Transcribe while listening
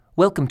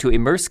Welcome to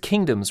Immerse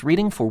Kingdoms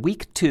reading for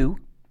Week 2,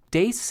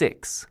 Day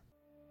 6.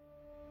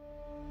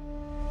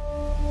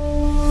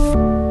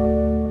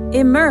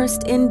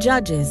 Immersed in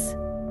Judges.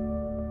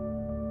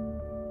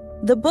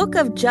 The book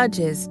of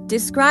Judges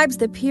describes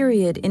the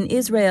period in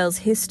Israel's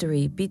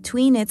history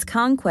between its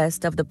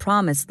conquest of the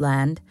Promised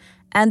Land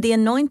and the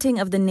anointing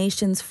of the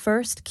nation's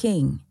first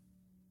king.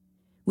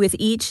 With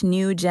each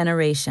new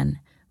generation,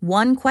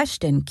 one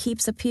question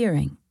keeps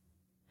appearing.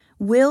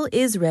 Will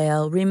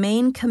Israel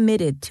remain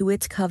committed to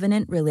its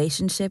covenant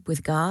relationship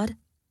with God?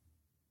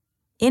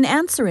 In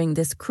answering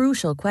this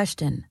crucial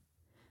question,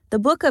 the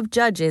book of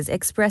Judges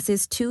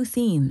expresses two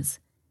themes.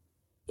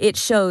 It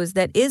shows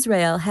that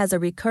Israel has a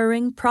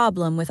recurring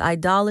problem with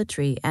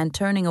idolatry and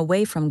turning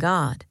away from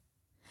God.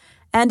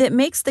 And it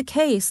makes the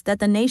case that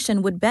the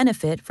nation would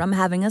benefit from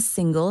having a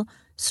single,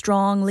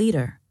 strong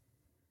leader,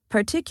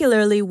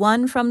 particularly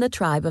one from the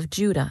tribe of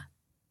Judah.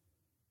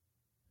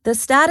 The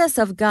status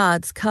of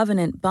God's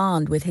covenant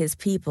bond with His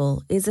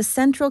people is a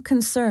central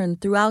concern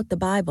throughout the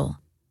Bible.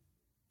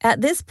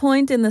 At this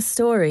point in the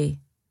story,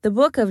 the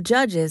book of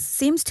Judges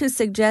seems to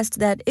suggest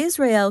that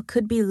Israel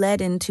could be led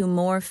into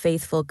more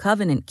faithful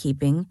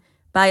covenant-keeping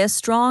by a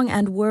strong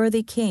and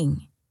worthy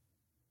king.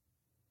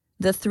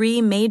 The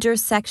three major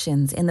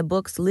sections in the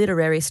book's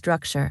literary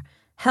structure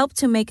help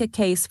to make a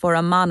case for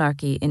a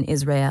monarchy in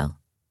Israel.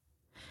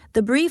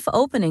 The brief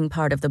opening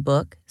part of the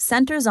book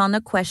centers on the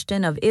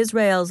question of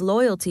Israel's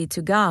loyalty to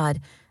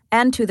God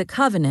and to the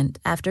covenant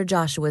after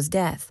Joshua's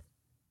death.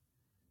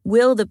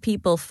 Will the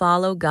people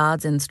follow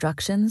God's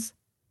instructions?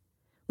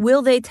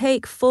 Will they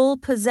take full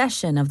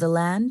possession of the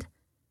land?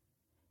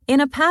 In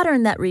a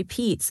pattern that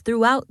repeats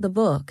throughout the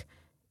book,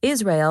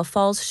 Israel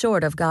falls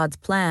short of God's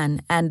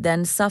plan and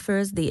then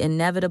suffers the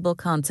inevitable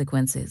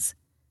consequences.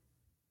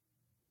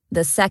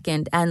 The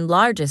second and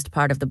largest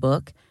part of the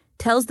book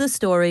tells the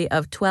story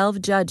of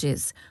 12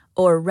 judges,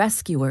 or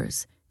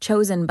rescuers,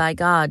 chosen by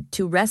God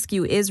to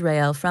rescue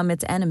Israel from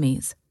its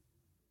enemies.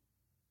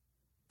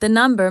 The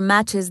number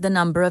matches the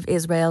number of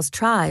Israel's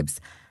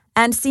tribes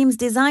and seems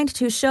designed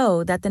to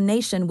show that the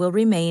nation will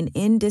remain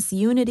in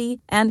disunity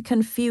and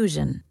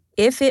confusion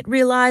if it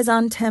relies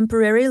on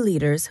temporary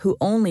leaders who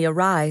only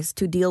arise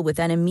to deal with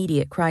an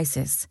immediate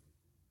crisis.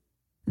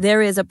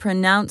 There is a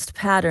pronounced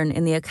pattern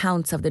in the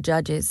accounts of the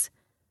judges,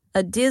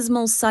 a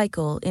dismal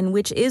cycle in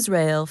which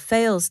Israel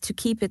fails to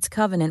keep its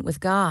covenant with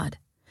God,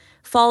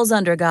 falls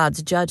under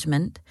God's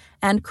judgment,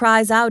 and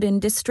cries out in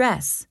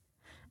distress,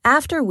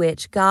 after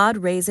which God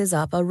raises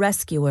up a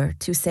rescuer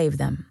to save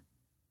them.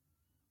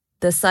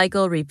 The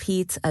cycle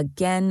repeats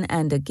again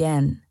and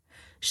again,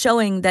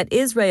 showing that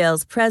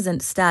Israel's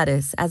present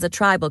status as a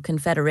tribal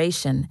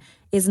confederation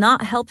is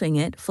not helping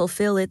it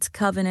fulfill its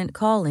covenant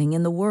calling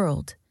in the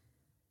world.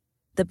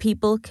 The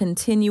people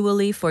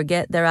continually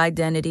forget their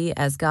identity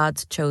as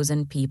God's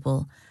chosen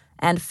people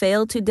and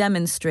fail to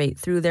demonstrate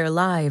through their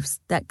lives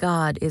that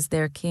God is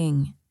their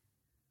king.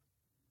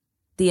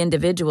 The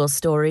individual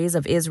stories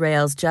of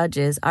Israel's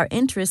judges are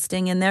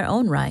interesting in their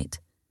own right.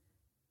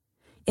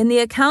 In the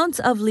accounts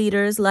of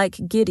leaders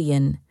like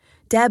Gideon,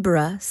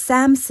 Deborah,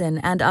 Samson,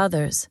 and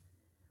others,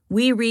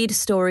 we read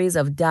stories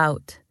of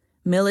doubt,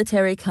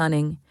 military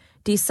cunning,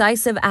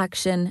 decisive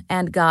action,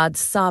 and God's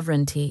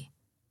sovereignty,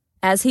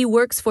 as He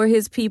works for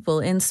His people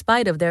in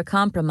spite of their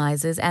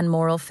compromises and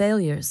moral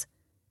failures.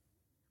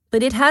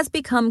 But it has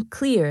become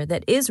clear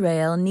that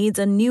Israel needs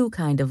a new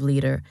kind of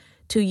leader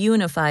to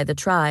unify the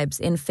tribes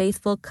in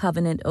faithful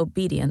covenant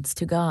obedience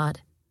to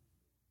God.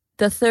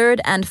 The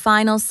third and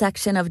final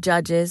section of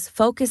Judges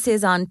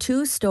focuses on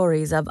two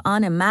stories of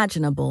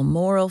unimaginable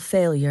moral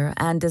failure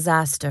and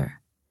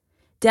disaster,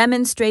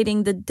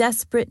 demonstrating the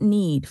desperate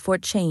need for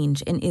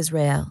change in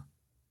Israel.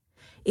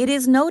 It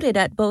is noted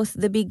at both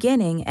the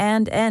beginning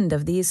and end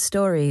of these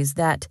stories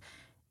that,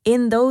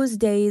 in those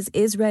days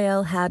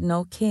Israel had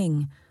no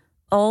king.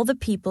 All the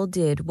people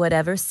did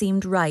whatever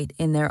seemed right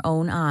in their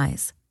own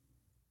eyes.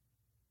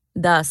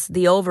 Thus,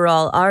 the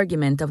overall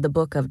argument of the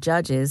book of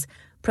Judges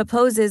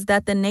proposes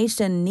that the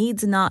nation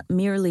needs not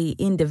merely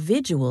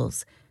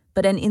individuals,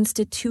 but an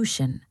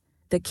institution,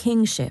 the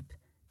kingship,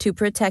 to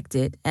protect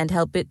it and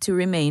help it to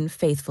remain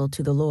faithful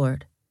to the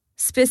Lord.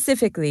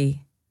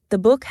 Specifically, the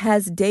book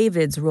has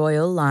David's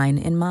royal line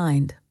in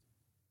mind.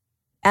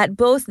 At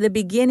both the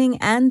beginning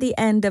and the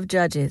end of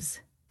Judges,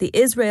 the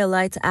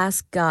Israelites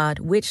ask God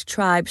which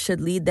tribe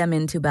should lead them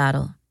into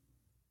battle.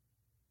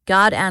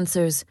 God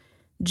answers,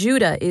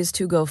 Judah is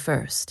to go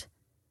first.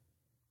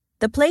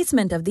 The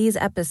placement of these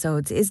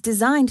episodes is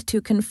designed to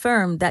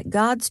confirm that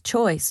God's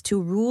choice to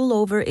rule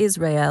over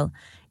Israel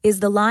is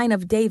the line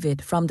of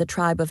David from the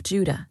tribe of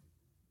Judah.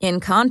 In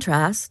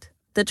contrast,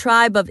 the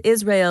tribe of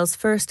Israel's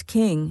first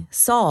king,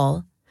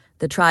 Saul,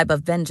 the tribe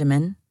of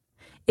Benjamin,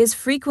 is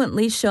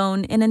frequently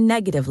shown in a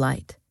negative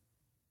light.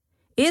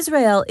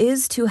 Israel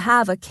is to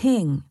have a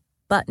king,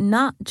 but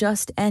not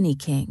just any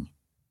king.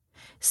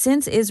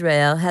 Since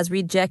Israel has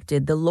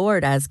rejected the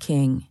Lord as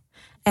king,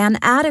 an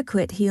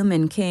adequate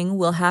human king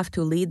will have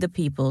to lead the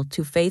people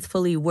to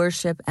faithfully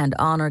worship and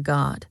honor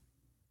God.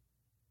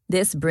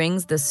 This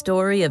brings the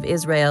story of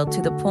Israel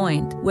to the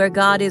point where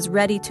God is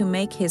ready to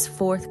make his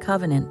fourth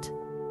covenant,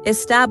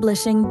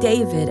 establishing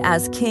David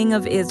as king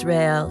of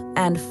Israel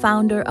and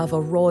founder of a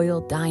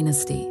royal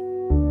dynasty.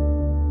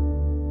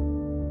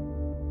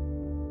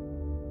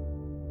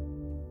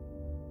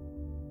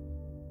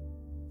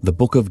 The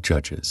Book of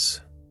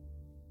Judges.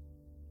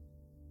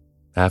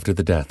 After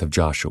the death of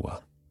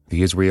Joshua,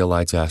 the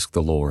Israelites asked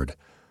the Lord,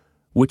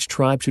 "Which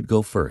tribe should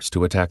go first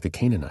to attack the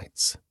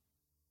Canaanites?"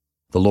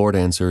 The Lord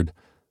answered,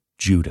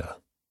 "Judah,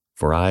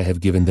 for I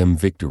have given them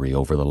victory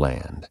over the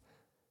land."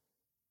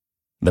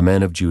 The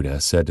men of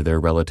Judah said to their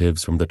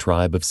relatives from the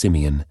tribe of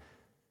Simeon,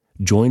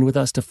 "Join with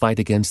us to fight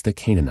against the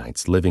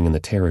Canaanites living in the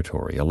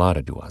territory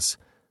allotted to us.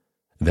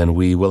 Then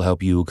we will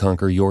help you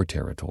conquer your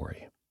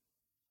territory."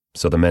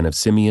 So the men of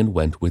Simeon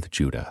went with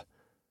Judah.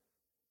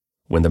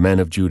 When the men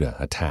of Judah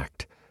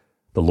attacked,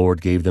 the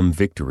Lord gave them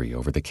victory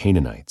over the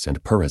Canaanites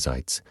and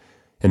Perizzites,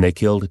 and they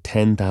killed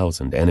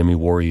 10,000 enemy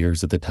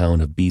warriors at the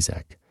town of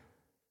Bezek.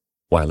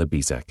 While at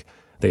Bezek,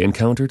 they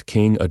encountered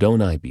King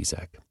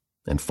Adoni-Bezek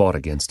and fought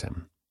against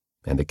him,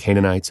 and the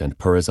Canaanites and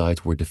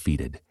Perizzites were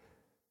defeated.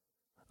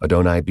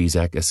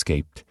 Adoni-Bezek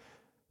escaped,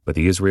 but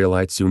the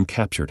Israelites soon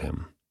captured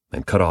him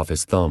and cut off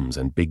his thumbs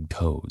and big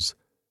toes.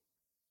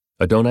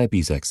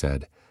 Adoni-Bezek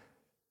said,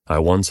 "I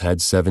once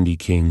had 70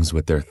 kings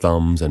with their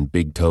thumbs and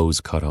big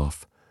toes cut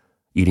off,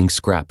 eating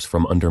scraps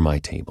from under my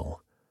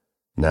table.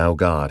 Now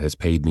God has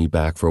paid me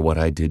back for what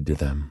I did to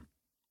them."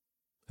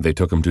 They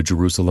took him to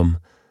Jerusalem,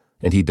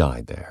 and he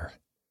died there.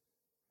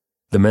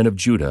 The men of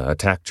Judah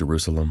attacked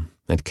Jerusalem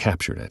and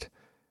captured it,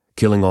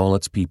 killing all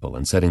its people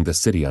and setting the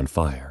city on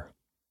fire.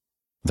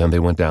 Then they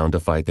went down to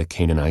fight the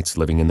Canaanites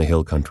living in the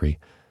hill country,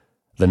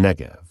 the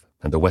Negev,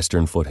 and the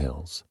western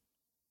foothills.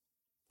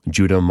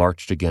 Judah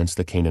marched against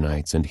the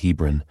Canaanites in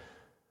Hebron,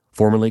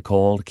 formerly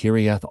called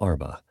Kiriath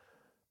Arba,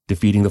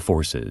 defeating the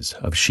forces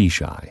of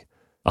Sheshai,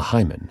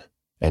 Ahiman,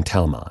 and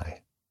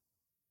Talmai.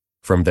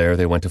 From there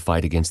they went to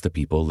fight against the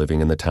people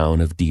living in the town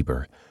of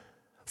Debir,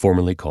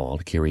 formerly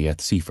called Kiriath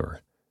Sepher.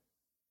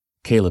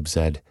 Caleb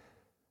said,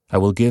 "I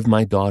will give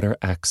my daughter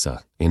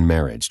Achsah in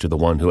marriage to the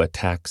one who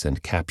attacks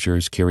and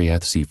captures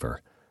Kiriath Sepher."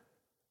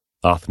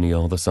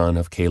 Othniel, the son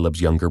of Caleb's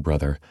younger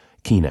brother,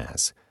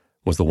 Kenaz,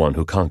 was the one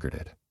who conquered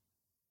it.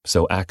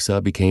 So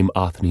Achsah became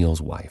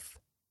Othniel's wife.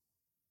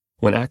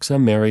 When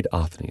Achsah married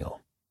Othniel,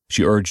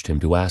 she urged him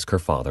to ask her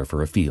father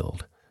for a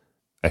field.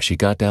 As she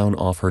got down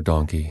off her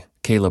donkey,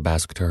 Caleb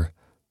asked her,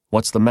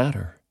 "What's the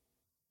matter?"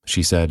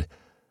 She said,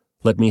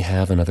 "Let me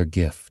have another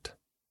gift.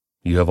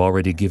 You have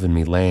already given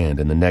me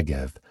land in the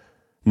Negev.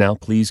 Now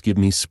please give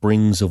me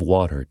springs of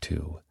water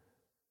too."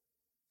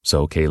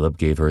 So Caleb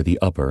gave her the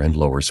upper and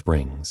lower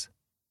springs.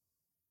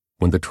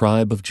 When the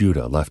tribe of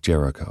Judah left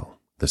Jericho,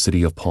 the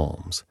city of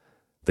palms,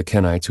 the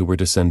Kenites, who were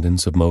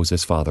descendants of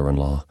Moses'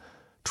 father-in-law,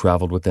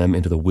 traveled with them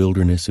into the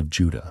wilderness of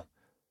Judah.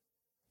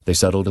 They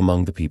settled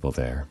among the people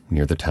there,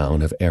 near the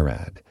town of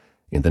Arad,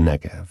 in the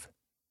Negev.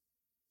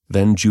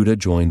 Then Judah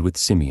joined with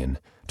Simeon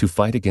to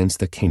fight against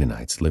the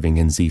Canaanites living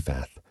in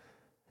Zephath,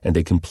 and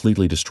they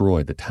completely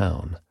destroyed the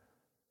town.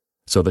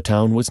 So the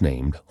town was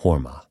named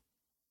Hormah.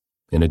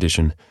 In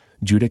addition,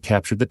 Judah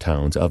captured the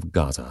towns of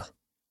Gaza,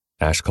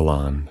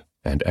 Ashkelon,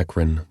 and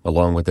Ekron,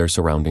 along with their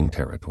surrounding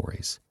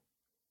territories.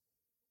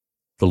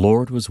 The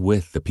Lord was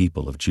with the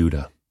people of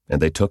Judah,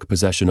 and they took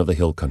possession of the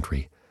hill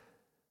country.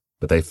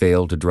 But they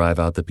failed to drive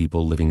out the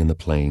people living in the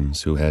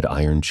plains who had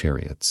iron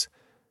chariots.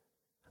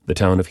 The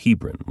town of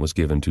Hebron was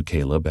given to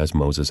Caleb as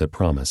Moses had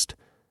promised,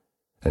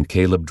 and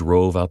Caleb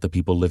drove out the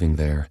people living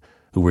there,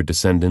 who were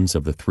descendants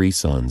of the 3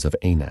 sons of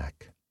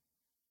Anak.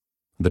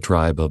 The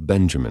tribe of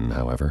Benjamin,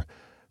 however,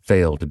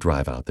 failed to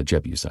drive out the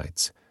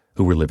Jebusites,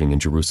 who were living in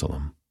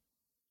Jerusalem.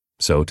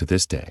 So to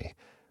this day,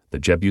 the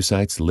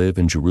Jebusites live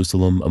in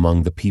Jerusalem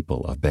among the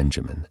people of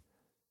Benjamin.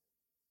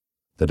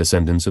 The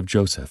descendants of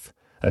Joseph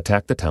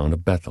attacked the town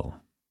of Bethel,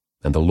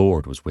 and the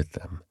Lord was with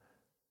them.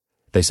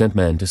 They sent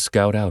men to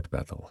scout out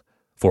Bethel,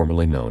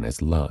 formerly known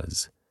as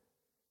Luz.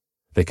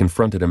 They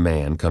confronted a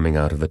man coming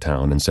out of the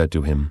town and said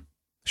to him,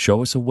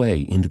 "Show us a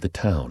way into the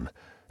town,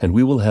 and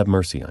we will have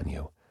mercy on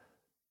you."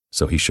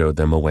 So he showed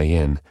them a way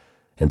in,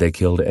 and they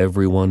killed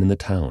everyone in the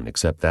town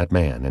except that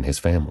man and his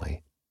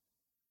family.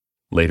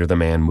 Later the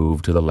man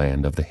moved to the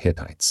land of the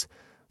Hittites,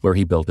 where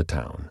he built a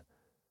town.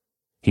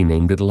 He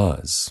named it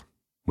Luz,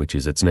 which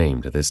is its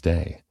name to this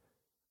day.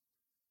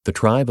 The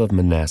tribe of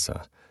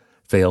Manasseh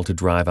failed to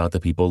drive out the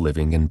people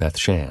living in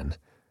Bethshan,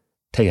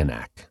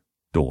 Taanach,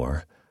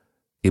 Dor,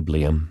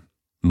 Ibleam,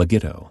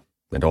 Megiddo,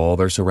 and all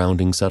their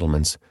surrounding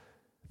settlements,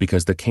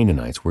 because the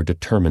Canaanites were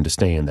determined to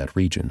stay in that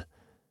region.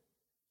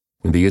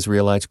 When the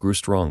Israelites grew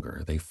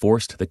stronger, they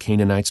forced the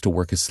Canaanites to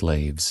work as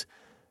slaves,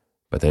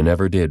 but they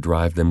never did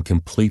drive them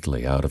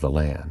completely out of the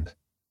land.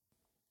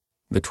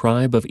 The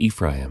tribe of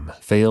Ephraim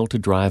failed to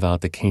drive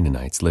out the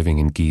Canaanites living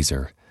in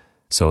Gezer,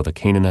 so the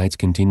Canaanites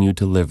continued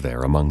to live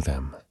there among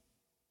them.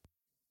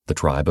 The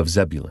tribe of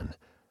Zebulun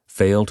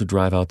failed to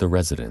drive out the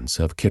residents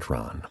of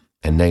Kitron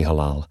and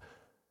Nahalal,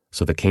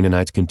 so the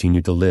Canaanites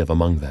continued to live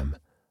among them.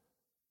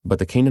 But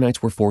the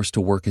Canaanites were forced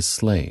to work as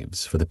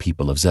slaves for the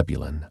people of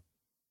Zebulun.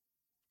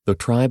 The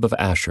tribe of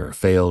Asher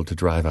failed to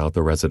drive out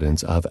the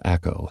residents of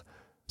Akko,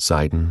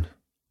 Sidon,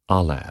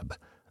 Alab,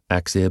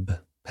 Akzib,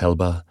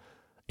 Helba,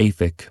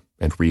 Aphik,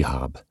 and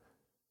Rehob.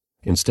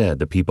 Instead,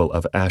 the people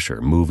of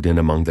Asher moved in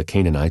among the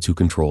Canaanites who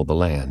controlled the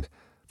land,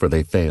 for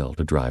they failed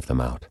to drive them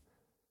out.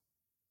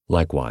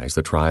 Likewise,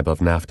 the tribe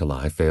of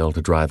Naphtali failed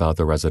to drive out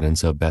the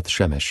residents of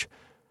Beth-Shemesh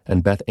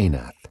and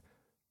Beth-Anath.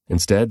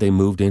 Instead, they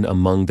moved in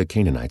among the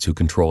Canaanites who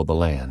controlled the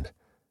land.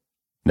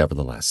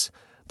 Nevertheless,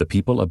 the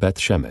people of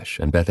Beth-Shemesh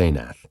and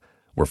Beth-Anath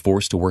were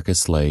forced to work as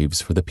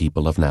slaves for the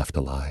people of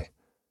Naphtali.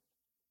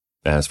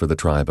 As for the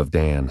tribe of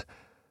Dan,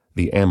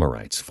 the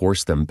Amorites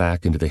forced them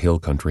back into the hill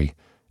country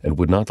and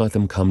would not let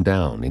them come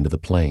down into the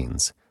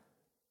plains.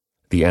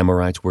 The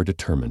Amorites were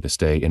determined to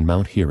stay in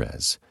Mount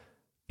Heres,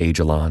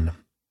 Ajalon,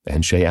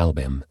 and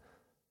Shaalbim.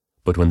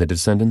 But when the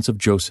descendants of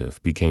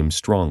Joseph became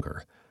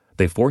stronger,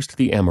 they forced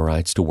the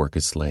Amorites to work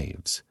as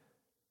slaves.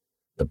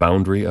 The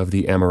boundary of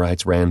the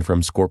Amorites ran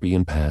from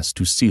Scorpion Pass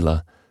to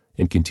Selah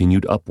and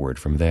continued upward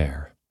from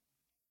there.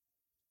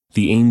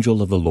 The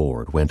angel of the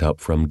Lord went up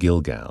from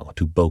Gilgal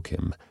to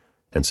Bochim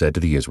and said to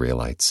the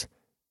Israelites,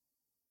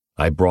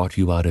 I brought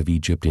you out of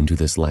Egypt into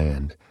this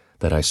land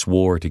that I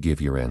swore to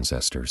give your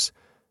ancestors,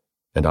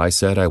 and I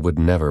said I would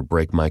never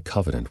break my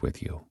covenant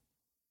with you.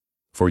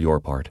 For your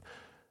part,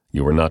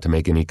 you were not to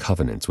make any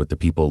covenants with the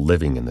people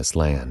living in this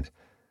land.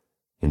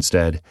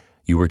 Instead,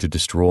 you were to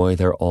destroy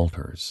their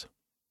altars.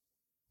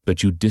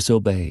 But you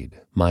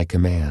disobeyed my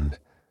command.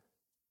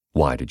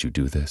 Why did you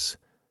do this?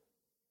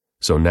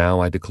 So now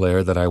I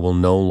declare that I will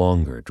no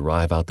longer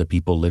drive out the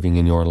people living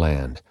in your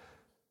land.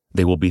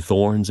 They will be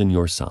thorns in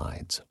your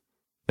sides,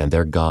 and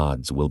their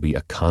gods will be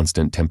a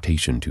constant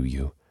temptation to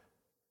you.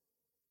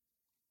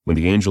 When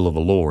the angel of the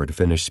Lord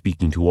finished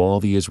speaking to all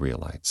the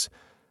Israelites,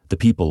 the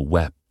people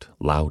wept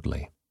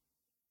loudly.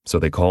 So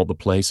they called the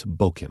place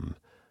Bochim,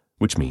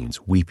 which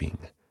means weeping,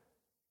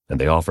 and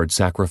they offered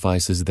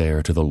sacrifices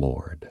there to the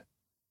Lord.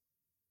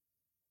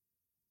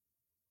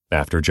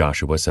 After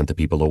Joshua sent the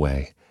people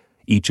away,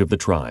 each of the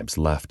tribes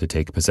left to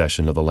take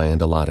possession of the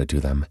land allotted to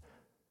them,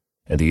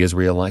 and the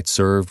Israelites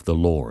served the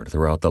Lord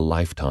throughout the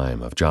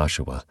lifetime of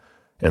Joshua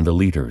and the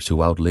leaders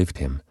who outlived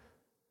him,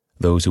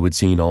 those who had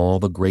seen all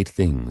the great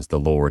things the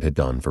Lord had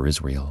done for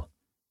Israel.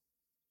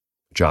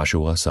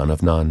 Joshua, son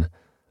of Nun,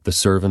 the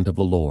servant of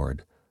the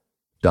Lord,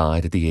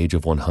 died at the age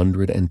of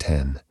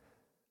 110.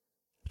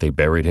 They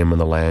buried him in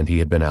the land he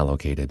had been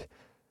allocated,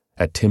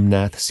 at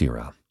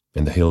Timnath-Serah,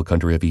 in the hill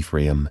country of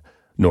Ephraim,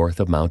 north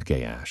of Mount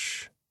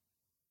Gaash.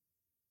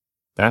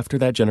 After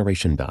that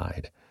generation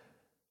died,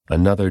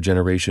 another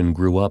generation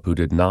grew up who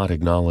did not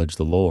acknowledge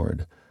the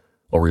Lord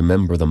or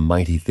remember the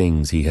mighty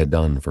things he had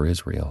done for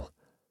Israel.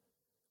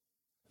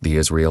 The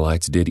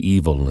Israelites did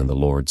evil in the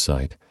Lord's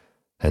sight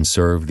and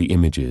served the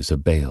images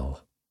of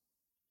Baal.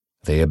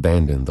 They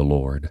abandoned the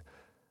Lord,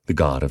 the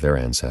God of their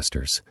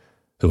ancestors,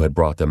 who had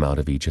brought them out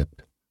of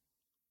Egypt.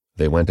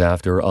 They went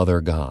after other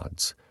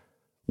gods,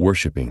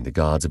 worshiping the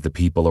gods of the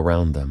people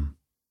around them.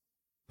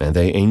 And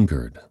they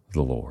angered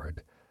the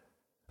Lord.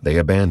 They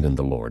abandoned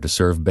the Lord to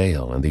serve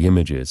Baal and the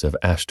images of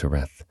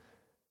Ashtoreth.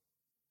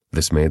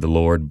 This made the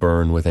Lord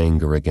burn with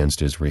anger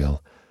against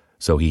Israel,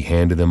 so he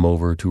handed them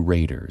over to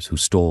raiders who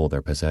stole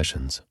their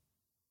possessions.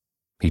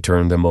 He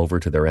turned them over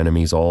to their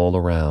enemies all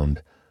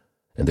around,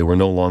 and they were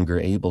no longer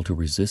able to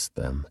resist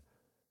them.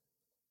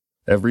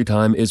 Every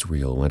time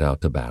Israel went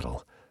out to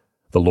battle,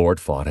 the Lord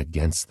fought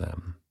against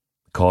them,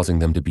 causing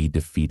them to be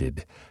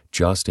defeated,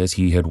 just as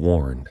he had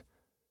warned,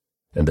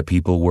 and the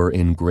people were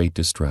in great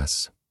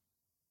distress.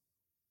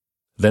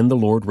 Then the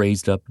Lord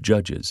raised up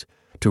judges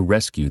to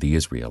rescue the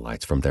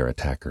Israelites from their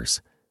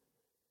attackers.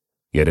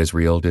 Yet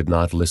Israel did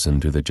not listen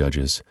to the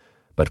judges,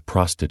 but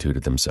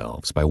prostituted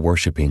themselves by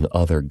worshiping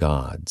other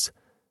gods.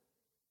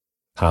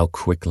 How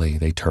quickly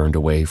they turned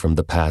away from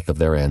the path of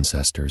their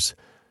ancestors,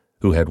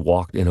 who had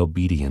walked in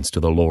obedience to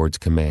the Lord's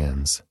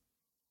commands.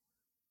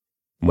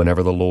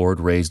 Whenever the Lord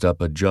raised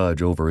up a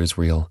judge over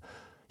Israel,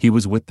 he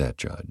was with that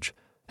judge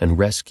and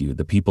rescued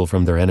the people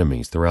from their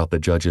enemies throughout the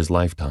judge's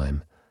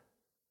lifetime.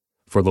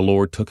 For the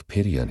Lord took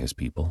pity on his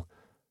people,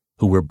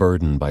 who were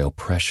burdened by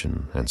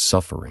oppression and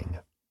suffering.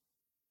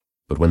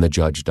 But when the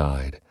judge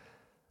died,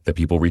 the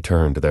people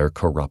returned to their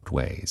corrupt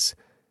ways,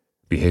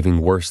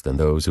 behaving worse than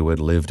those who had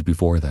lived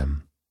before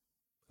them.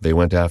 They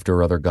went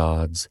after other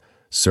gods,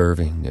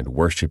 serving and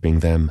worshiping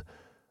them,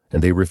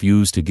 and they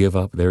refused to give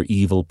up their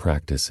evil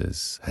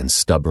practices and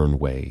stubborn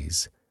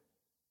ways.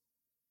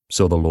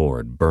 So the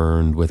Lord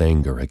burned with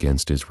anger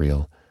against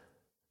Israel.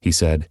 He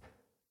said,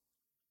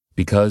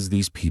 "Because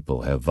these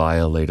people have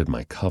violated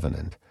my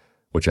covenant,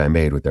 which I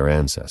made with their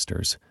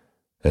ancestors,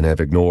 and have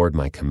ignored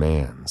my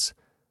commands,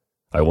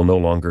 I will no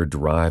longer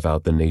drive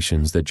out the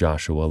nations that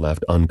Joshua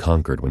left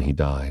unconquered when he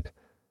died.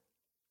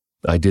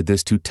 I did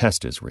this to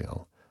test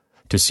Israel,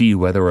 to see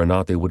whether or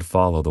not they would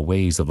follow the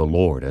ways of the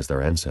Lord as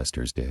their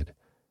ancestors did.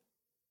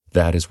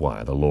 That is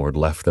why the Lord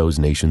left those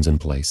nations in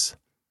place.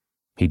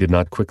 He did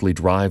not quickly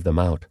drive them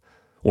out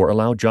or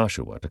allow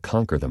Joshua to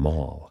conquer them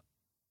all.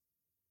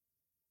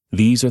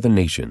 These are the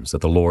nations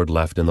that the Lord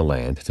left in the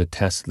land to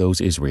test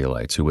those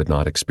Israelites who had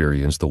not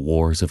experienced the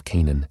wars of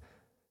Canaan.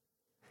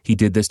 He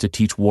did this to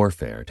teach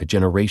warfare to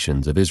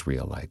generations of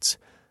Israelites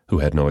who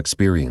had no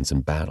experience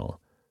in battle.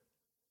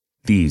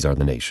 These are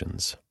the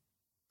nations: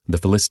 the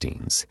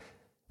Philistines,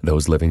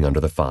 those living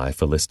under the 5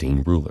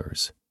 Philistine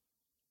rulers;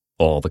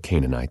 all the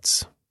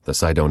Canaanites, the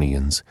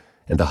Sidonians,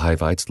 and the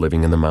Hivites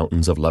living in the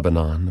mountains of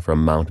Lebanon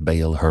from Mount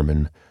Baal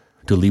Hermon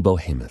to Lebo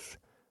Hamath.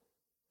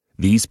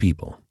 These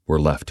people were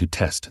left to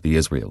test the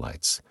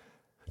Israelites,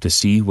 to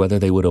see whether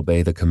they would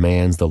obey the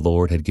commands the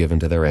Lord had given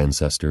to their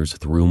ancestors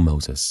through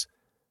Moses.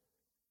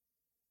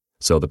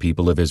 So the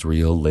people of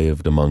Israel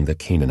lived among the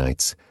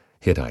Canaanites,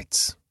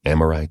 Hittites,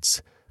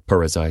 Amorites,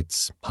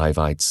 Perizzites,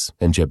 Hivites,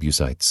 and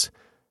Jebusites,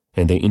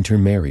 and they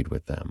intermarried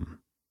with them.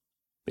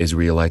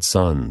 Israelite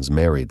sons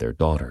married their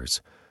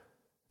daughters,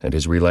 and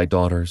Israelite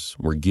daughters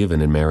were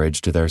given in marriage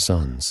to their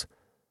sons,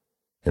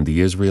 and the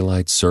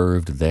Israelites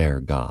served their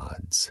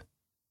gods.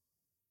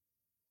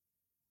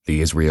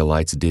 The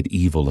Israelites did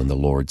evil in the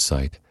Lord's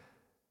sight.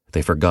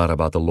 They forgot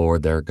about the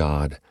Lord their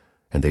God,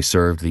 and they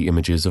served the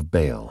images of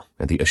Baal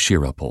and the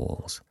Asherah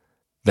poles.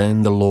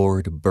 Then the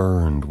Lord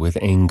burned with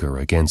anger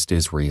against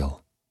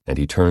Israel, and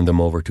he turned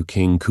them over to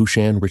King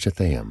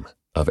Cushan-Rishathaim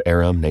of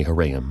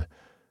Aram-Naharaim,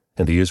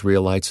 and the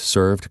Israelites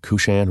served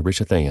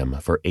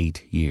Cushan-Rishathaim for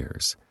 8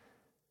 years.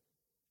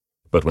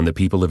 But when the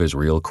people of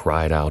Israel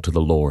cried out to the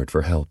Lord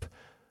for help,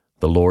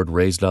 the Lord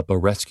raised up a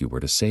rescuer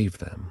to save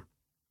them.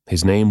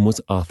 His name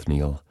was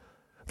Othniel,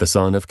 the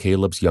son of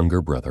Caleb's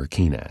younger brother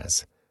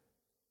Kenaz.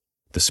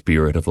 The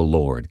Spirit of the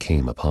Lord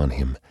came upon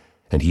him,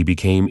 and he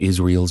became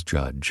Israel's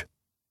judge.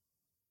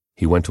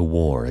 He went to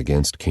war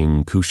against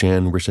King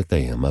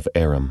Cushan-Rishathaim of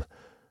Aram,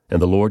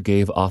 and the Lord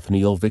gave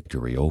Othniel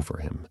victory over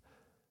him.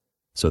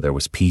 So there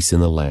was peace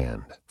in the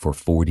land for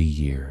 40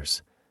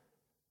 years.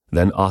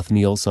 Then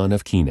Othniel son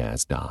of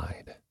Kenaz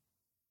died.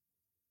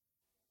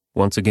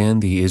 Once again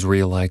the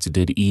Israelites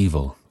did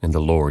evil in the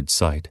Lord's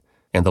sight,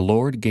 and the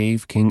Lord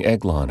gave King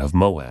Eglon of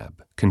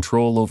Moab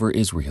control over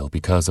Israel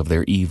because of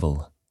their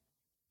evil.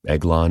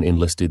 Eglon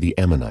enlisted the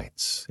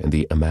Ammonites and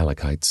the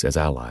Amalekites as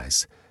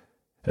allies,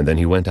 and then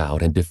he went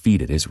out and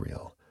defeated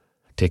Israel,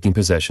 taking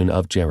possession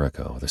of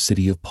Jericho, the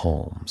city of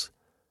palms.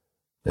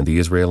 And the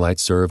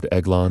Israelites served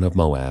Eglon of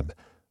Moab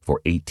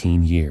for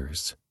 18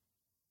 years.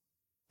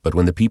 But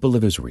when the people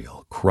of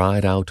Israel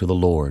cried out to the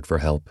Lord for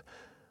help,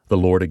 the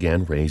Lord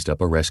again raised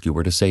up a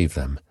rescuer to save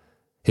them.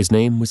 His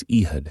name was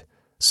Ehud,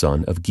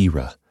 son of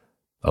Gera,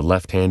 a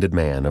left-handed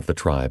man of the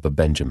tribe of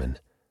Benjamin.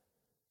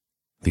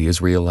 The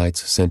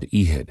Israelites sent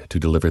Ehud to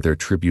deliver their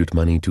tribute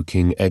money to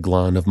King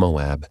Eglon of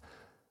Moab.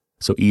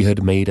 So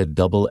Ehud made a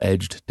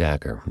double-edged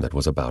dagger that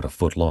was about 1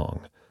 foot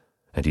long,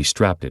 and he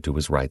strapped it to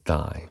his right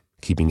thigh,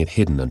 keeping it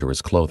hidden under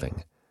his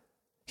clothing.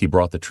 He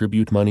brought the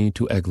tribute money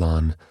to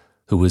Eglon,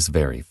 who was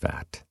very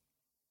fat.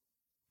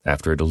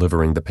 After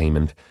delivering the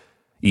payment,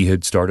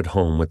 Ehud started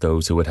home with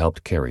those who had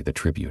helped carry the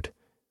tribute.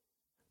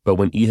 But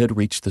when Ehud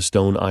reached the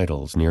stone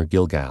idols near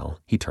Gilgal,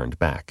 he turned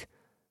back.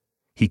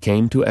 He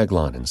came to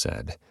Eglon and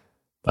said,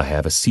 "I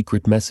have a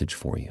secret message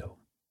for you."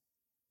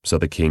 So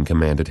the king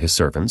commanded his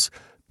servants,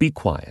 "Be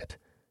quiet,"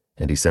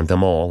 and he sent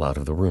them all out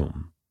of the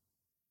room.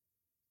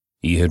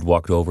 Ehud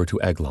walked over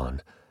to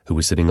Eglon, who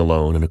was sitting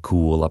alone in a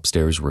cool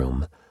upstairs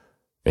room,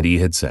 and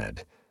Ehud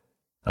said,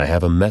 "I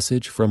have a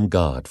message from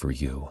God for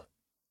you."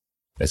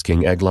 As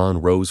King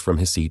Eglon rose from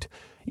his seat,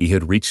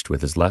 Ehud reached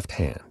with his left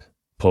hand,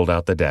 pulled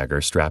out the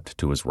dagger strapped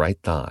to his right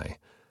thigh,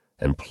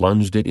 and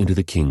plunged it into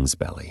the king's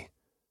belly.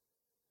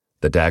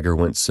 The dagger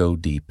went so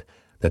deep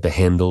that the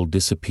handle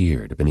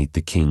disappeared beneath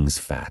the king's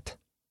fat.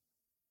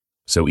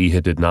 So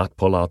Ehud did not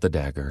pull out the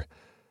dagger,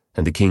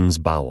 and the king's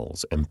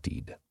bowels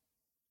emptied.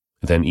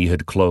 Then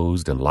Ehud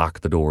closed and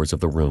locked the doors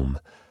of the room,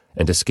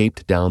 and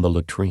escaped down the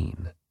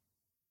latrine.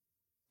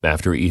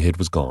 After Ehud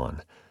was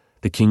gone,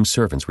 the king's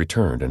servants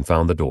returned and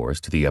found the doors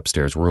to the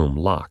upstairs room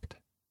locked.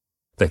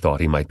 They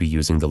thought he might be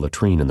using the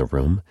latrine in the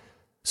room,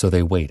 so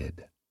they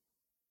waited.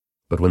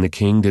 But when the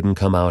king didn't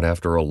come out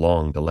after a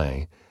long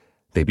delay,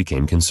 they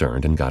became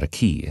concerned and got a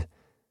key.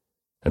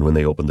 And when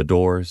they opened the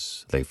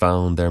doors, they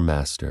found their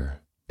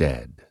master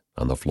dead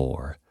on the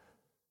floor.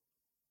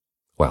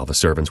 While the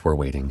servants were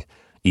waiting,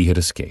 Ehud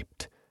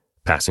escaped,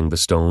 passing the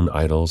stone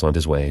idols on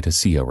his way to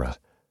Seirah.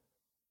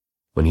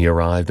 When he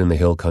arrived in the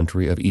hill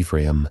country of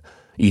Ephraim,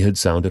 Ehud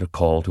sounded a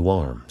call to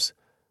arms.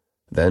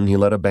 Then he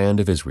led a band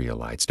of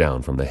Israelites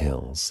down from the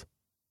hills.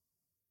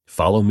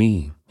 "Follow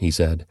me," he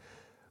said,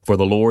 "for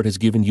the Lord has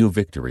given you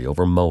victory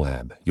over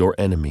Moab, your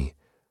enemy."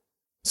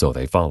 So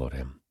they followed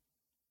him.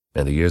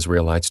 And the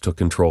Israelites took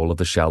control of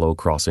the shallow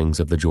crossings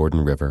of the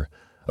Jordan River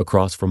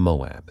across from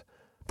Moab,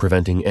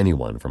 preventing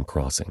anyone from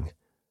crossing.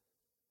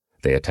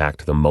 They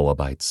attacked the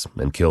Moabites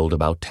and killed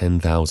about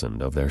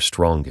 10,000 of their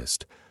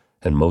strongest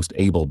and most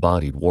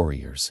able-bodied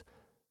warriors.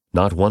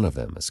 Not one of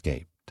them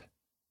escaped.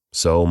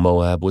 So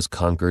Moab was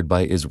conquered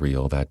by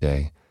Israel that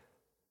day,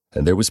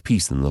 and there was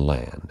peace in the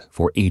land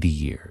for 80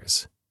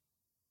 years.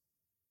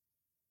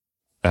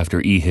 After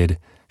Ehud,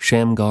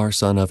 Shamgar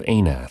son of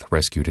Anath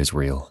rescued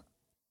Israel.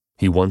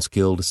 He once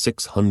killed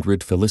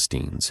 600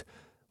 Philistines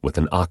with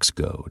an ox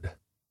goad.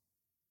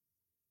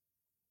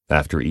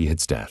 After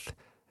Ehud's death,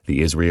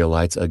 the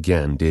Israelites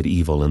again did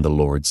evil in the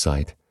Lord's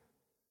sight.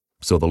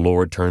 So the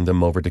Lord turned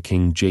them over to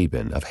King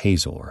Jabin of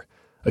Hazor,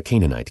 a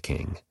Canaanite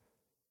king.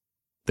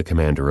 The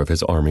commander of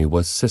his army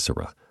was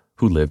Sisera,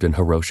 who lived in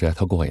Harosheth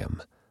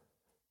Hagoyim.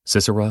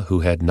 Sisera,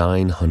 who had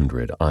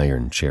 900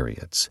 iron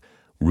chariots,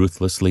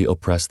 ruthlessly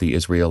oppressed the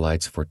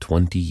Israelites for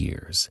 20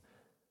 years.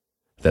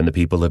 Then the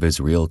people of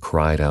Israel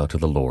cried out to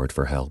the Lord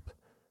for help.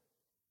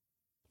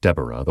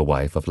 Deborah, the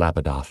wife of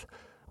Lapidoth,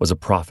 was a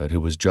prophet who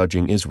was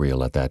judging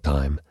Israel at that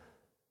time.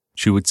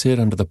 She would sit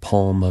under the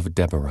palm of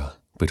Deborah,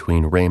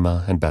 between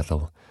Ramah and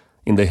Bethel,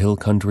 in the hill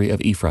country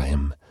of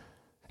Ephraim,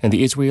 and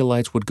the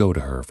Israelites would go to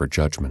her for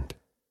judgment.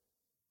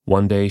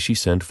 One day she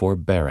sent for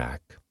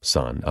Barak,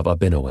 son of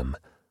Abinoam,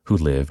 who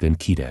lived in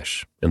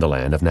Kedesh, in the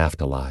land of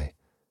Naphtali.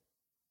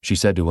 She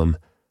said to him,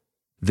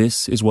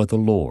 "This is what the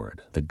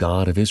Lord, the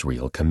God of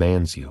Israel,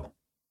 commands you.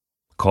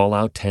 Call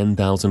out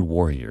 10,000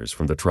 warriors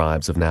from the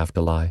tribes of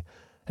Naphtali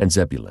and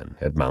Zebulun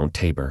at Mount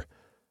Tabor,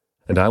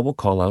 and I will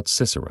call out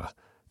Sisera,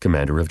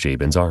 commander of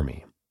Jabin's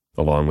army,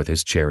 along with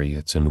his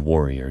chariots and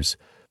warriors,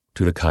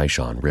 to the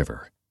Kishon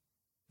River.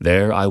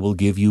 There I will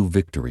give you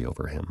victory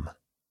over him."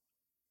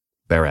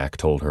 Barak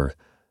told her,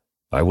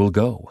 "I will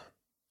go,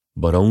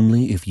 but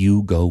only if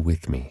you go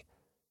with me."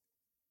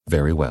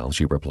 "Very well,"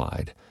 she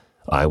replied,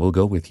 "I will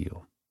go with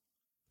you.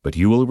 But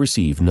you will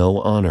receive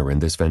no honor in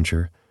this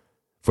venture,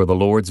 for the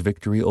Lord's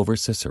victory over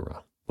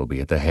Sisera will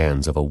be at the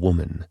hands of a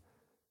woman."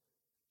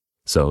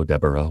 So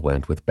Deborah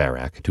went with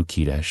Barak to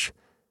Kedesh.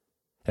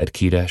 At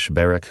Kedesh,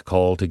 Barak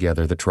called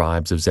together the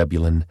tribes of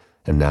Zebulun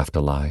and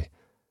Naphtali,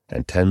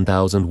 and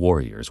 10,000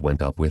 warriors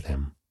went up with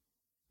him.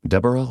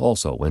 Deborah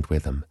also went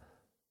with him.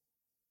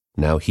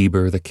 Now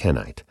Heber the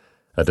Kenite,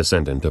 a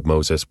descendant of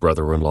Moses'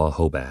 brother-in-law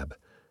Hobab,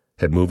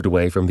 had moved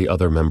away from the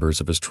other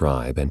members of his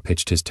tribe and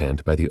pitched his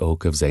tent by the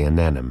oak of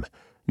Zaanannim,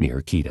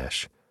 near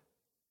Kedesh.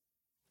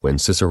 When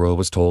Sisera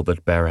was told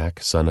that Barak,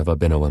 son of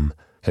Abinoam,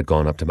 had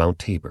gone up to Mount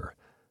Tabor,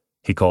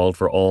 he called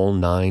for all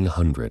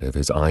 900 of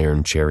his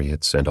iron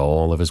chariots and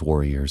all of his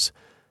warriors,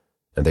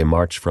 and they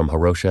marched from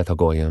Harosheth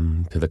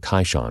Hagoyim to the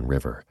Kishon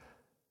River.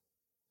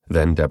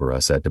 Then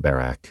Deborah said to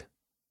Barak,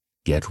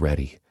 "Get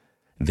ready.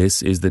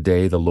 This is the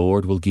day the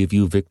Lord will give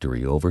you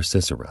victory over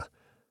Sisera,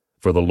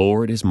 for the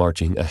Lord is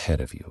marching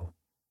ahead of you."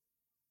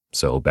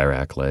 So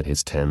Barak led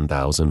his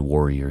 10,000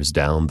 warriors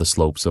down the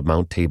slopes of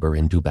Mount Tabor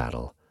into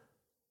battle.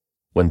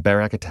 When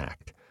Barak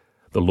attacked,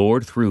 the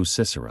Lord threw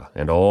Sisera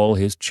and all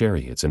his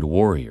chariots and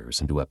warriors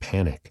into a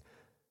panic.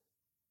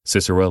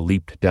 Sisera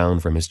leaped down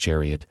from his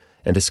chariot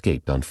and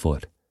escaped on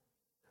foot.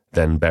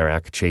 Then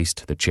Barak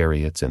chased the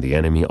chariots and the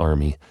enemy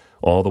army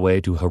all the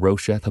way to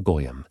Harosheth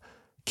Hagoyim,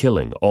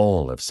 killing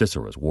all of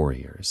Sisera's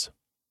warriors.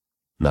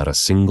 Not a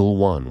single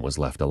one was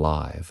left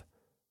alive.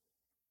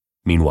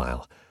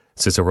 Meanwhile,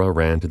 Sisera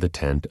ran to the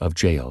tent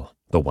of Jael,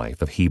 the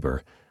wife of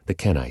Heber, the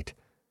Kenite,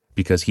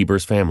 because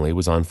Heber's family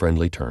was on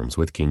friendly terms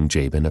with King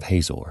Jabin of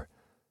Hazor.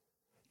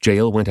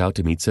 Jael went out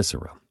to meet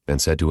Sisera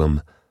and said to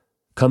him,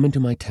 "Come into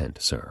my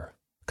tent, sir.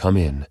 Come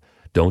in.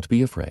 Don't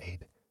be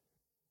afraid."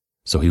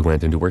 So he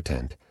went into her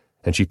tent,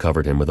 and she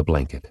covered him with a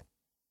blanket.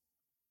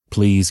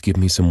 "Please give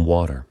me some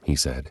water," he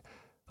said.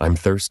 "I'm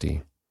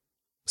thirsty."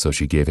 So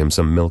she gave him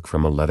some milk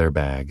from a leather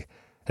bag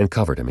and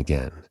covered him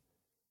again.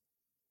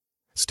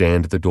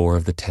 "Stand at the door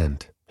of the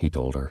tent," he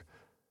told her.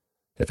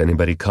 "If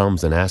anybody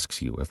comes and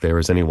asks you if there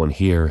is anyone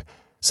here,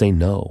 say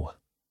no."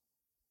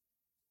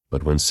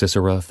 But when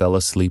Sisera fell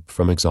asleep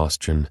from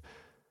exhaustion,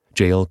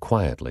 Jael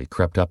quietly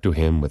crept up to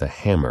him with a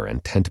hammer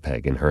and tent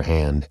peg in her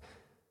hand.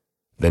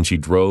 Then she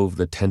drove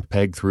the tent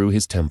peg through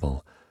his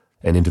temple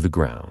and into the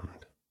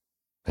ground,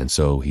 and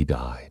so he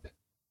died.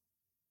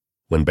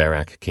 When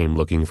Barak came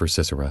looking for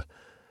Sisera,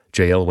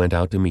 Jael went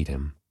out to meet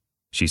him.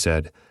 She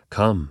said,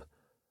 "Come,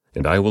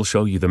 and I will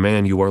show you the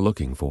man you are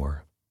looking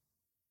for."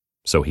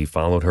 So he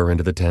followed her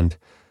into the tent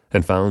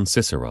and found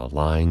Sisera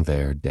lying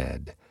there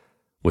dead,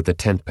 with the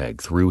tent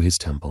peg through his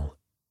temple.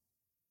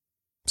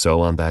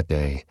 So on that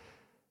day,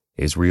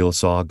 Israel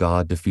saw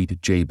God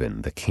defeat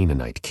Jabin, the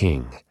Canaanite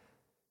king.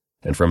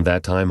 And from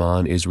that time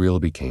on, Israel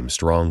became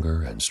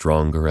stronger and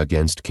stronger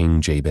against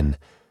King Jabin,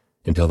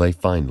 until they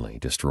finally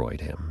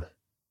destroyed him.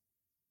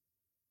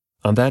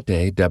 On that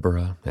day,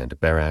 Deborah and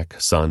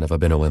Barak, son of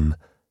Abinoam,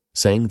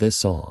 sang this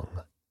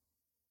song.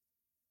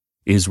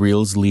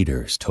 Israel's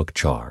leaders took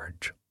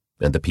charge,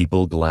 and the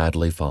people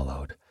gladly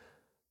followed.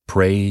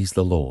 Praise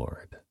the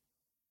Lord.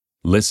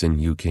 Listen,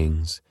 you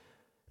kings.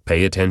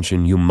 Pay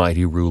attention, you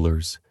mighty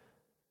rulers.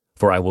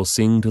 For I will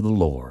sing to the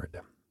Lord.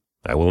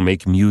 I will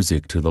make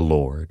music to the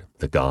Lord,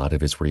 the God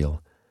of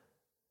Israel.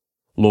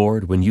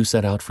 Lord, when you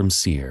set out from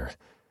Seir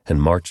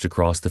and marched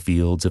across the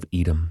fields of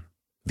Edom,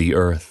 the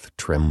earth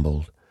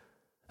trembled,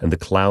 and the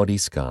cloudy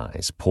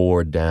skies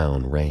poured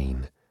down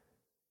rain.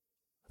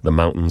 The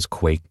mountains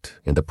quaked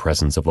in the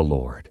presence of the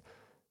Lord,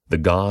 the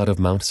God of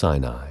Mount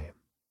Sinai,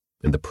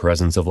 in the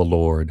presence of the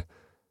Lord,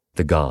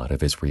 the God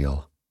of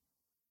Israel.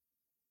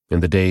 in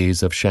the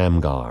days of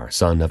Shamgar,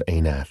 son of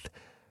Anath,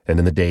 and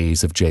in the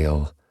days of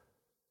Jael.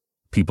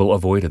 People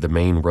avoided the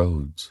main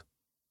roads,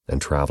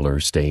 and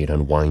travelers stayed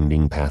on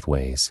winding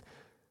pathways.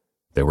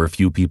 There were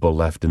few people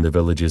left in the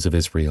villages of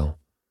Israel,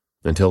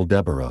 until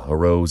Deborah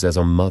arose as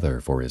a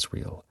mother for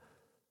Israel.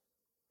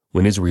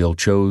 When Israel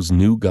chose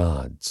new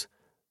gods,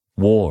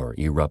 war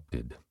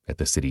erupted at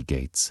the city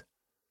gates.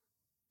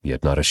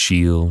 Yet not a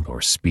shield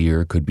or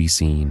spear could be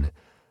seen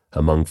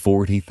among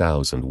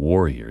 40,000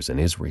 warriors in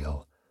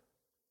Israel.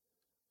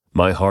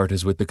 My heart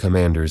is with the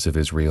commanders of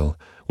Israel,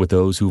 with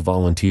those who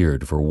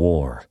volunteered for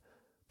war.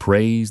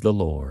 Praise the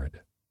Lord.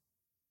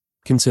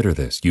 Consider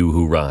this, you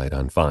who ride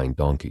on fine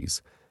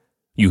donkeys,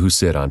 you who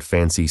sit on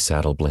fancy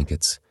saddle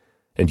blankets,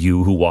 and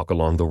you who walk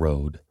along the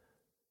road.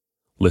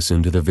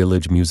 Listen to the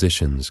village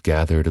musicians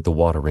gathered at the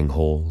watering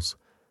holes.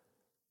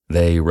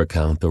 They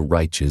recount the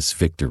righteous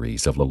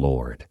victories of the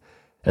Lord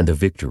and the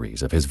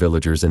victories of his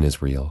villagers in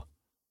Israel.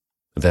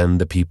 Then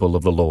the people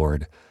of the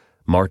Lord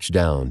march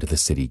down to the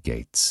city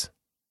gates.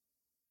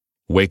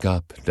 Wake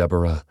up,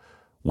 Deborah,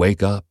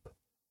 wake up,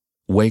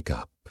 wake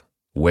up,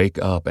 wake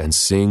up and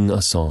sing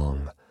a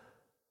song.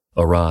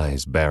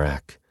 Arise,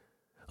 Barak,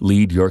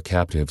 lead your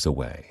captives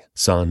away,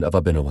 son of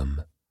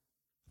Abinoam.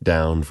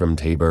 Down from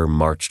Tabor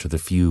marched the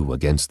few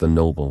against the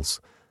nobles.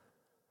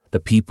 The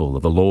people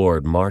of the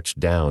Lord marched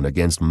down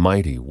against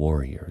mighty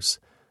warriors.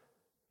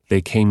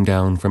 They came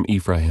down from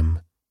Ephraim,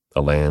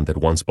 a land that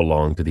once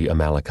belonged to the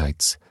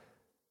Amalekites.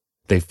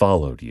 They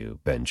followed you,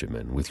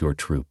 Benjamin, with your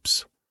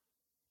troops.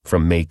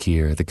 From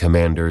Machir the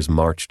commanders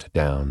marched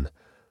down.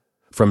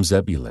 From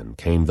Zebulun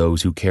came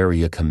those who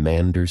carry a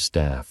commander's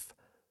staff.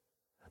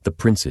 The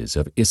princes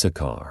of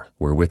Issachar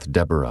were with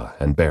Deborah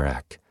and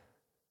Barak.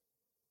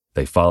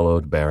 They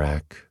followed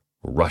Barak,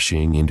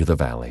 rushing into the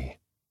valley.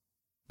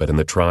 But in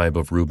the tribe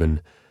of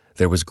Reuben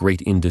there was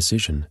great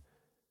indecision.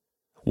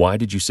 Why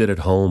did you sit at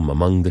home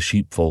among the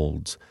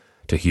sheepfolds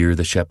to hear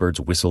the shepherds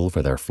whistle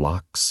for their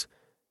flocks?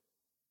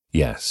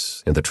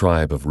 Yes, in the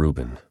tribe of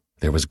Reuben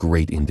there was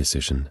great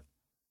indecision.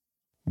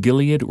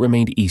 Gilead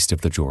remained east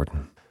of the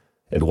Jordan.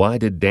 And why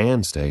did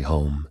Dan stay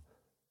home?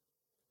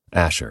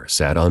 Asher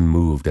sat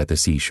unmoved at the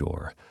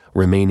seashore,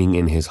 remaining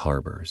in his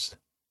harbors.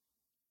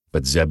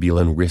 But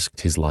Zebulun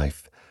risked his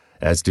life,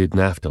 as did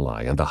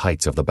Naphtali on the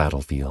heights of the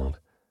battlefield.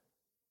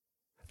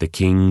 The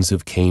kings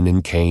of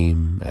Canaan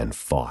came and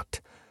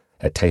fought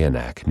at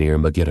Taanach near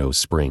Megiddo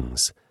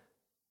springs,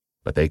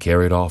 but they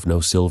carried off no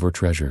silver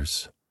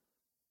treasures.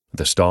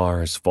 The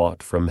stars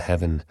fought from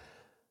heaven.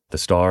 The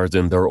stars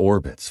in their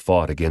orbits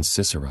fought against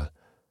Sisera.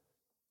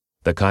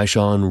 The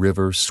Kishon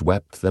River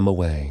swept them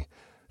away,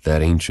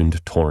 that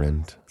ancient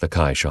torrent, the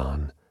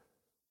Kishon.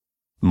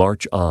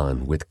 March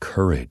on with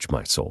courage,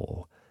 my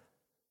soul.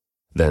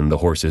 Then the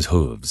horses'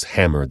 hooves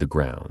hammered the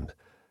ground,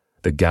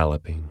 the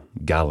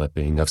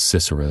galloping of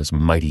Sisera's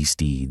mighty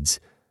steeds.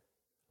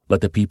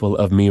 Let the people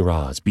of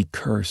Meroz be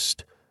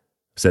cursed,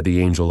 said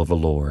the angel of the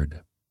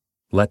Lord.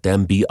 Let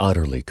them be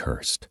utterly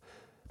cursed,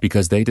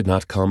 because they did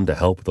not come to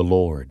help the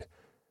Lord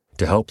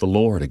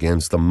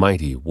against the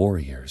mighty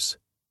warriors.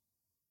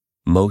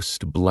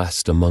 Most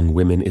blessed among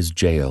women is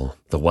Jael,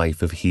 the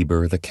wife of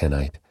Heber the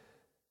Kenite.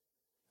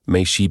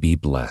 May she be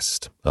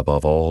blessed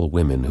above all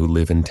women who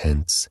live in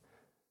tents.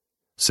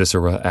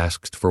 Sisera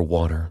asked for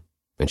water,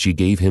 and she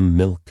gave him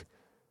milk.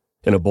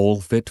 In a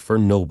bowl fit for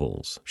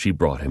nobles, she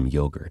brought him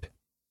yogurt.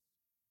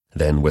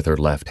 Then with her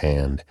left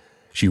hand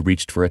she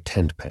reached for a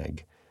tent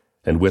peg,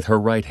 and with her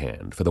right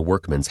hand for the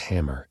workman's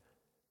hammer.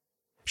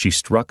 She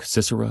struck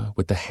Sisera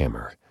with the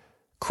hammer,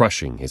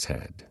 crushing his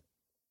head.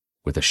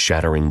 With a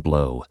shattering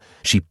blow,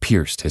 she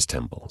pierced his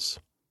temples.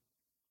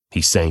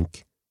 He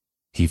sank,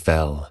 he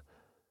fell,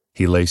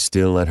 he lay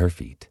still at her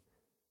feet,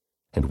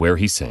 and where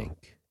he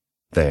sank,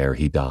 there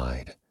he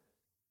died.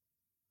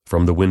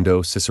 From the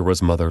window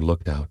Sisera's mother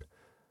looked out.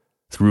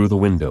 Through the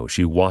window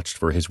she watched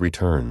for his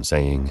return,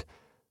 saying,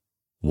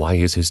 "Why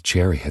is his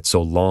chariot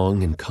so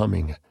long in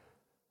coming?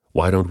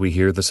 Why don't we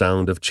hear the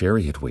sound of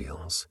chariot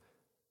wheels?"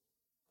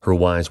 Her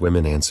wise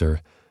women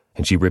answer,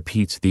 and she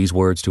repeats these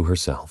words to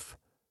herself.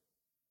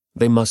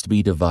 They must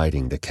be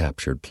dividing the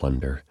captured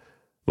plunder,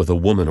 with a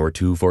woman or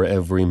two for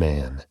every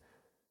man.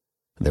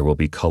 There will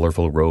be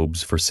colorful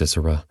robes for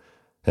Sisera,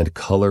 and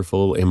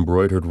colorful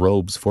embroidered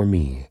robes for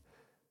me.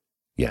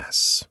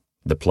 Yes,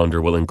 the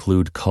plunder will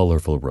include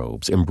colorful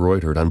robes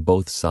embroidered on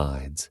both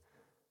sides.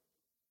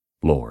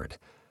 Lord,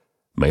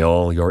 may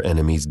all your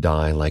enemies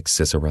die like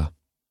Sisera,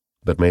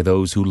 but may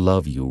those who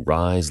love you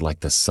rise like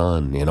the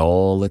sun in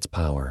all its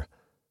power.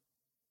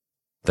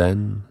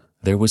 Then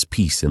there was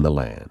peace in the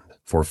land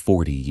for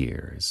 40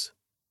 years.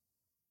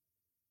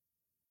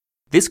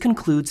 This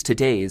concludes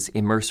today's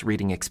Immerse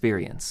Reading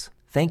Experience.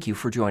 Thank you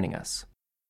for joining us.